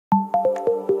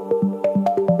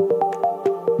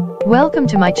Welcome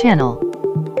to my channel.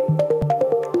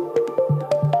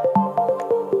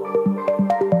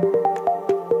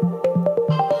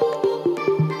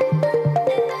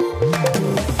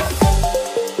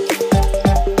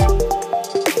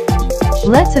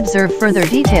 Let's observe further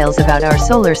details about our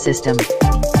solar system.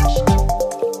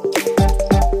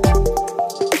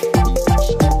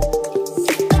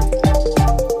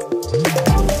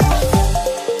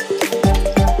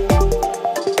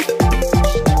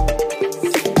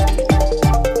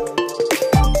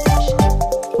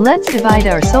 Let's divide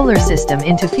our solar system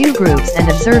into few groups and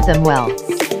observe them well.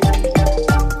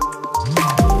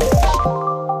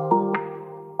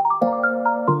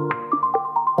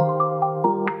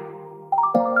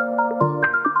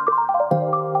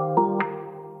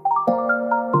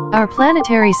 Our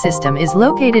planetary system is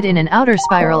located in an outer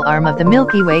spiral arm of the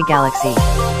Milky Way galaxy.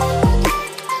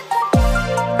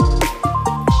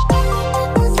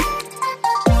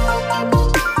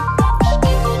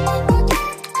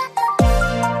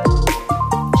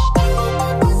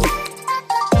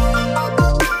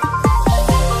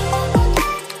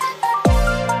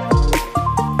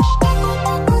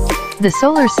 The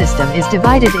solar system is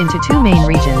divided into two main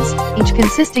regions, each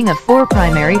consisting of 4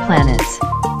 primary planets.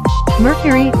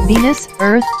 Mercury, Venus,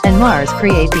 Earth, and Mars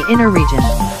create the inner region.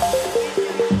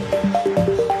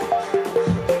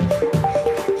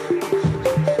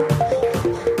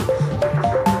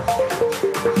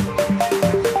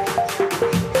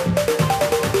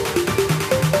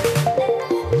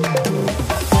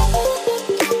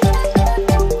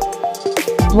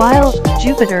 While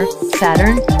Jupiter,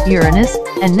 Saturn, Uranus,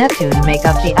 and Neptune make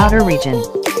up the outer region.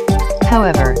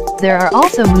 However, there are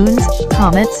also moons,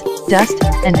 comets, dust,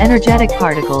 and energetic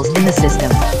particles in the system.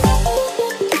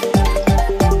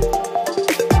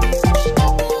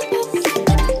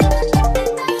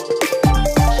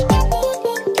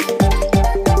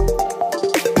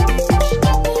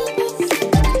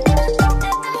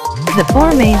 The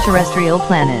 4 main terrestrial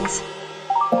planets.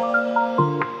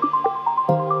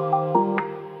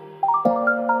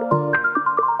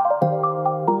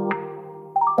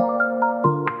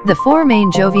 The 4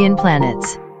 main Jovian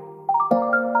planets.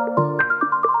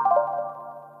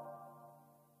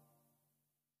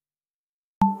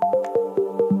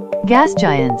 Gas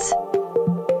giants.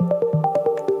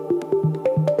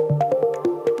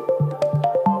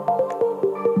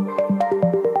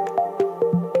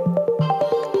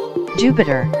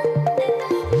 Jupiter.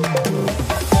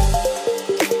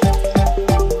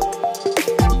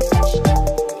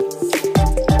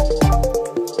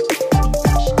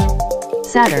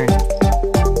 Saturn.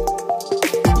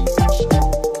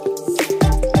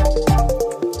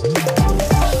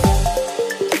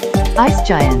 Ice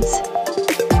giants.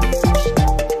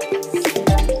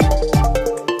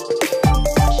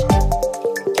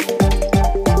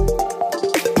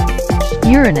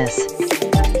 Uranus.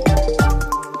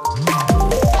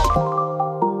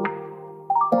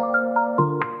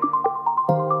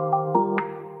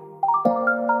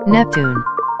 Neptune.